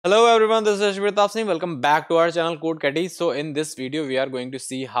Hello everyone, this is Ashwin. Welcome back to our channel Code Caddy. So in this video, we are going to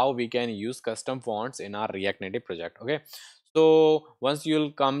see how we can use custom fonts in our React Native project. Okay, so once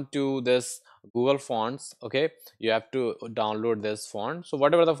you'll come to this Google Fonts, okay, you have to download this font. So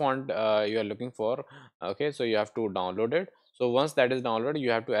whatever the font you are looking for, okay, so you have to download it. So once that is downloaded, you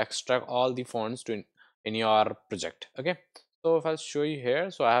have to extract all the fonts in your project. Okay, so if I'll show you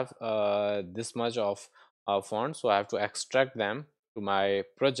here, so I have this much of fonts, so I have to extract them to my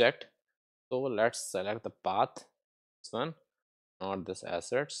project. So let's select the path, this one, not this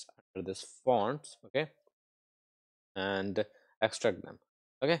assets, under this fonts, okay, and extract them.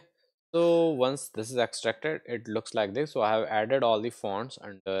 Okay, so once this is extracted, it looks like this. So I have added all the fonts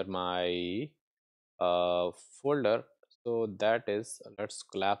under my folder. So that is, let's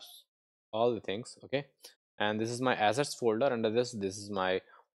collapse all the things. Okay, and this is my assets folder. Under this is my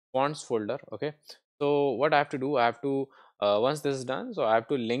fonts folder. Okay, so what I have to do, I have to once this is done, so I have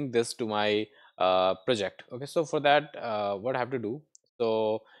to link this to my project. Okay, so for that, what I have to do,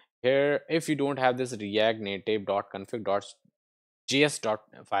 so here, if you don't have this react-native.config.js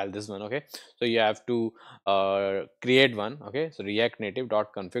file, this one, okay, so you have to create one. Okay, so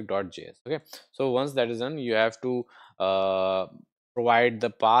react-native.config.js. okay, so once that is done, you have to uh, provide the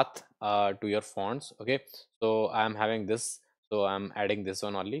path to your fonts. Okay, so I'm having this, so I'm adding this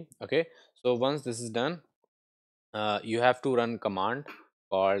one only. Okay, so once this is done, you have to run command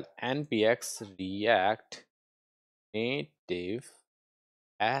called npx react native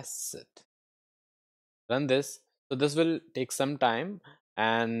asset. Run this. So this will take some time,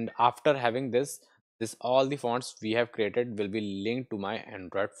 and after having this all the fonts we have created will be linked to my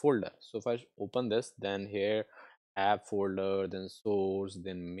Android folder. So if I open this, then here app folder, then source,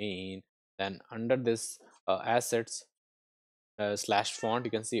 then main, then under this assets slash font,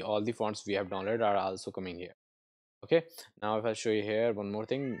 you can see all the fonts we have downloaded are also coming here. Okay, now if I show you here one more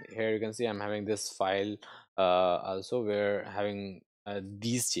thing, here you can see I'm having this file also, we're having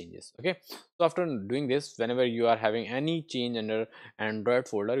these changes. Okay, so after doing this, whenever you are having any change under Android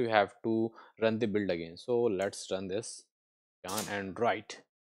folder, you have to run the build again. So let's run this on Android.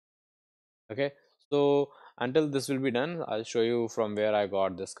 Okay, so until this will be done, I'll show you from where I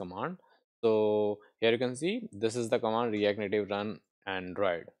got this command. So here you can see this is the command react native run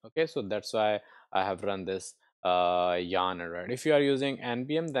Android. Okay, so that's why I have run this yarn Android. If you are using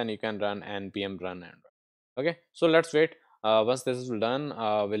npm, then you can run npm run Android. Okay, so let's wait. Once this is done,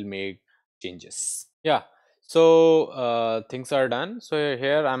 we'll make changes. Yeah, so things are done. So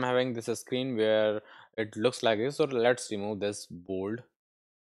here I'm having this screen where it looks like this. So let's remove this bold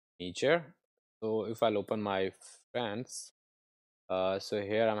feature. So if I'll open my fans, so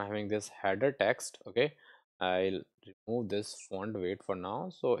here I'm having this header text. Okay, I'll remove this font weight for now.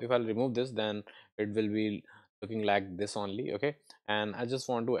 So if I'll remove this, then it will be looking like this only. Okay, and I just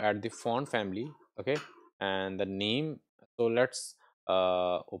want to add the font family. Okay, and the name. So let's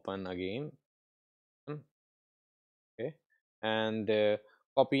open again. Okay, and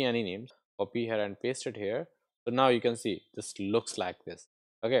copy any names, copy here and paste it here. So now you can see this looks like this.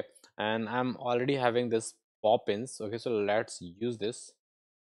 Okay, and I'm already having this pop-ins. Okay, so let's use this.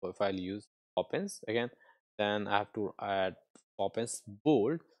 So if I'll use pop-ins again, then I have to add pop-ins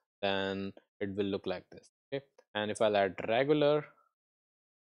bold, then it will look like this. Okay, and if I'll add regular,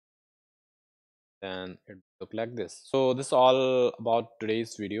 then it look like this. So this is all about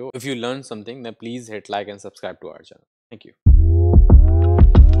today's video. If you learned something, then please hit like and subscribe to our channel. Thank you.